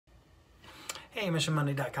Hey,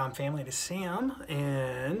 MissionMonday.com family, it is Sam,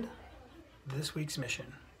 and this week's mission.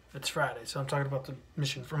 It's Friday, so I'm talking about the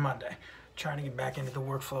mission for Monday. Trying to get back into the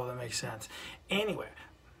workflow that makes sense. Anyway,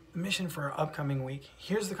 the mission for our upcoming week,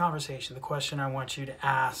 here's the conversation, the question I want you to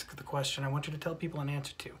ask, the question I want you to tell people an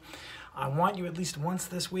answer to. I want you at least once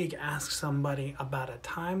this week ask somebody about a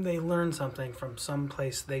time they learned something from some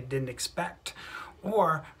place they didn't expect.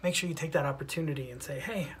 Or make sure you take that opportunity and say,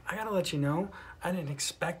 hey, I gotta let you know, I didn't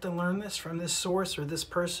expect to learn this from this source or this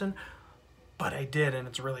person, but I did, and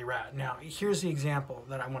it's really rad. Now, here's the example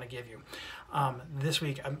that I want to give you. This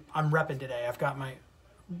week, I'm repping today. I've got my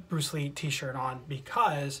Bruce Lee t-shirt on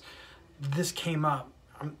because this came up.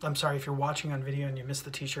 I'm sorry if you're watching on video and you missed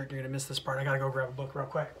the t-shirt and you're gonna miss this part. I gotta go grab a book real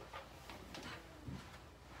quick.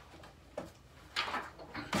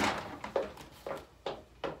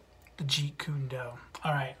 The Jeet Kune Do.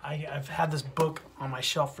 All right, I've had this book on my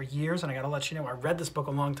shelf for years, and I gotta let you know, I read this book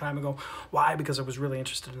a long time ago. Why? Because I was really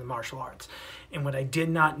interested in the martial arts. And what I did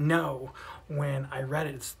not know when I read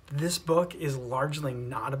it is this book is largely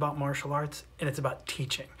not about martial arts, and it's about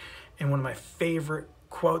teaching. And one of my favorite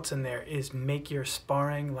quotes in there is, make your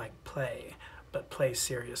sparring like play, but play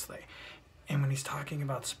seriously. And when he's talking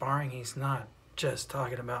about sparring, he's not just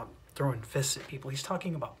talking about throwing fists at people. He's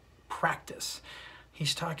talking about practice.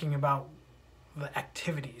 He's talking about the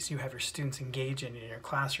activities you have your students engage in your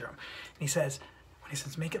classroom. And he says, when he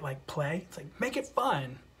says make it like play, it's like make it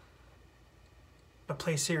fun, but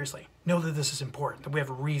play seriously. Know that this is important, that we have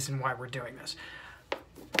a reason why we're doing this.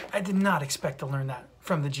 I did not expect to learn that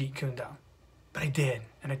from the Jeet Kune Do, but I did,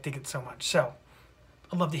 and I dig it so much. So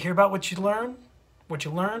I'd love to hear about what you learned, what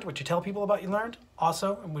you tell people about you learned.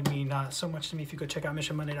 Also, it would mean so much to me if you go check out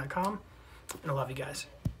MissionMonday.com, and I love you guys.